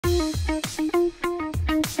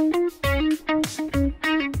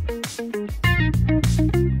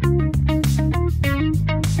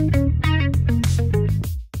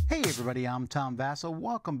everybody. I'm Tom Vasel.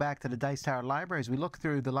 Welcome back to the Dice Tower Library as we look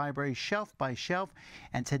through the library shelf by shelf.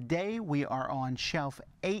 And today we are on shelf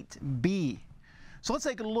 8B. So let's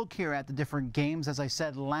take a look here at the different games. As I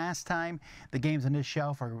said last time, the games on this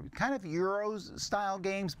shelf are kind of Euros style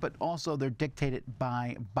games, but also they're dictated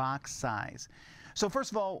by box size. So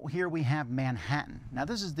first of all, here we have Manhattan. Now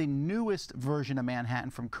this is the newest version of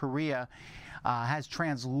Manhattan from Korea. Has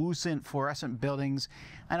translucent fluorescent buildings.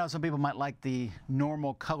 I know some people might like the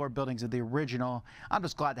normal color buildings of the original. I'm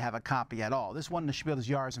just glad to have a copy at all. This one, the Spiel des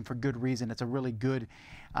Jahres, and for good reason. It's a really good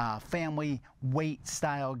family weight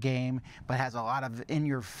style game, but has a lot of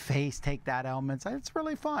in-your-face take-that elements. It's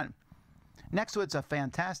really fun. Next to it's a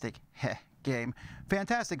fantastic game.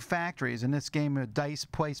 Fantastic Factories. In this game, a dice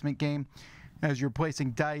placement game. As you're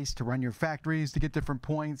placing dice to run your factories to get different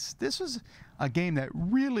points. This was a game that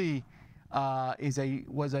really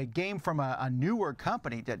was a game from a newer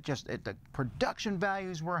company that just the production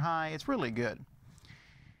values were high. It's really good.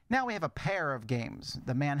 Now we have a pair of games,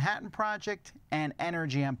 the Manhattan Project and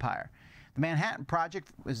Energy Empire. The Manhattan Project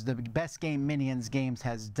is the best game Minions Games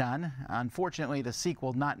has done. Unfortunately, the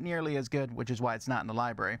sequel not nearly as good, which is why it's not in the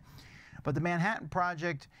library. But the Manhattan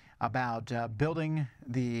Project, about building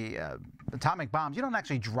the atomic bombs. You don't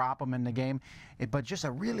actually drop them in the game, but just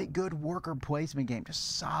a really good worker placement game,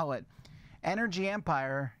 just solid. Energy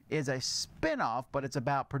Empire is a spin-off, but it's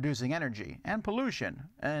about producing energy and pollution,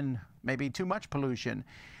 and maybe too much pollution.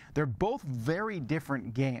 They're both very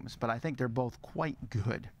different games, but I think they're both quite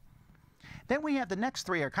good. Then we have the next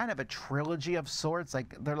three are kind of a trilogy of sorts.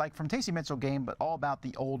 They're like from Tasty Mitchell game, but all about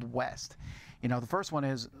the Old West. You know, the first one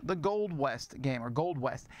is the Gold West game, or Gold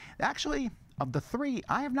West. Actually, of the three,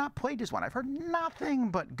 I have not played this one. I've heard nothing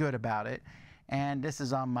but good about it. And this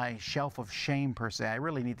is on my shelf of shame, per se. I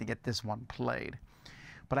really need to get this one played.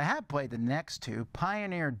 But I have played the next two,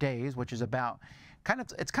 Pioneer Days, which is about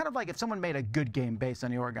it's kind of like if someone made a good game based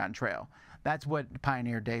on the Oregon Trail. That's what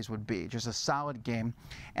Pioneer Days would be, just a solid game.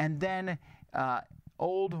 And then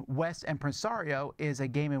Old West Empresario is a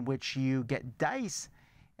game in which you get dice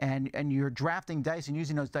and you're drafting dice and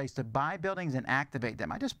using those dice to buy buildings and activate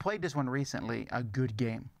them. I just played this one recently, a good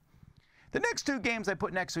game. The next two games I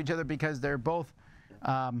put next to each other because they're both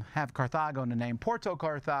have Carthago in the name. Porto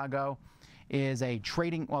Carthago is a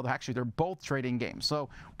trading, well, actually they're both trading games. So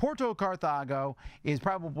Porto Carthago is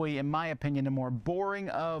probably, in my opinion, the more boring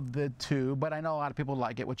of the two, but I know a lot of people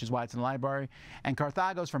like it, which is why it's in the library. And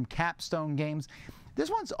Carthago's from Capstone Games. This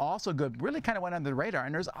one's also good, really kind of went under the radar,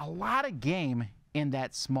 and there's a lot of game in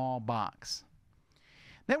that small box.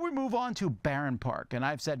 Then we move on to Bärenpark, and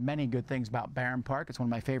I've said many good things about Bärenpark. It's one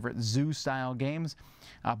of my favorite zoo-style games.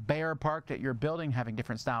 A bear park that you're building, having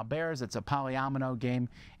different style bears. It's a polyomino game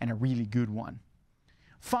and a really good one.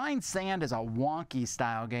 Fine Sand is a wonky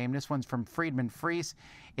style game. This one's from Friedman Fries.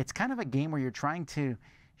 It's kind of a game where you're trying to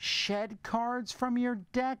shed cards from your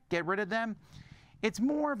deck, get rid of them. It's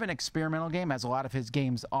more of an experimental game, as a lot of his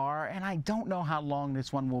games are, and I don't know how long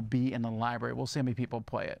this one will be in the library. We'll see how many people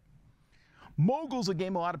play it. Mogul's a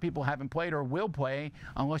game a lot of people haven't played or will play.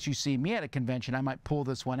 Unless you see me at a convention, I might pull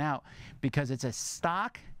this one out because it's a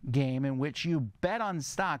stock game in which you bid on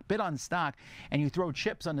stock, and you throw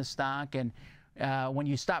chips on the stock, and when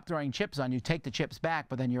you stop throwing chips on, you take the chips back,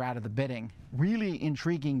 but then you're out of the bidding. Really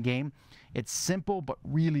intriguing game. It's simple but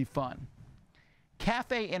really fun.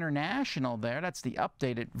 Café International there, that's the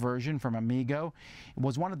updated version from Amigo. It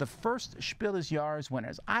was one of the first Spiel des Jahres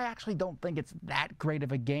winners. I actually don't think it's that great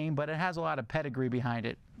of a game, but it has a lot of pedigree behind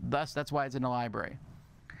it. Thus, that's why it's in the library.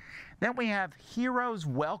 Then we have Heroes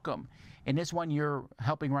Welcome. In this one, you're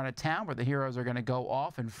helping run a town where the heroes are going to go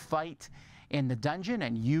off and fight in the dungeon,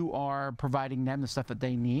 and you are providing them the stuff that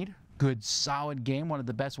they need. Good, solid game, one of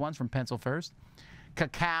the best ones from Pencil First.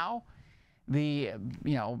 Cacao. A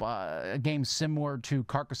game similar to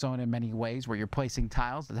Carcassonne in many ways, where you're placing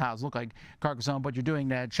tiles. The tiles look like Carcassonne, but you're doing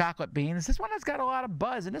the chocolate beans. This one has got a lot of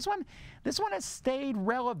buzz, and this one has stayed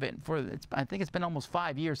relevant for, I think it's been almost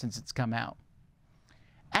 5 years since it's come out.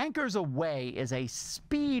 Anchors Aweigh is a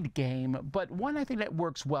speed game, but one I think that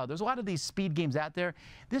works well. There's a lot of these speed games out there.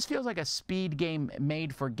 This feels like a speed game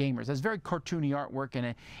made for gamers. There's very cartoony artwork in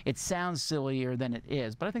it. It sounds sillier than it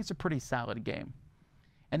is, but I think it's a pretty solid game.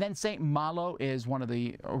 And then St. Malo is one of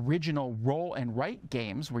the original roll and write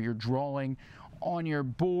games where you're drawing on your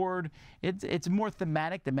board. It's more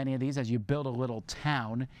thematic than many of these as you build a little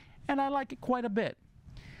town, and I like it quite a bit.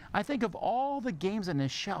 I think of all the games on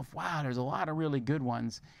this shelf, wow, there's a lot of really good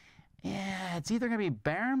ones. Yeah, it's either going to be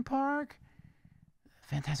Bärenpark,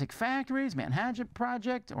 Fantastic Factories, Manhattan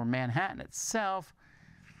Project, or Manhattan itself.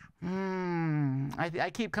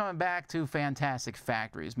 I keep coming back to Fantastic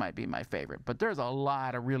Factories might be my favorite, but there's a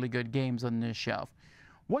lot of really good games on this shelf.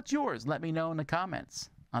 What's yours? Let me know in the comments.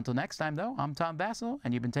 Until next time, though, I'm Tom Vasel,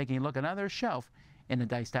 and you've been taking a look at another shelf in the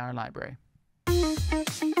Dice Tower Library.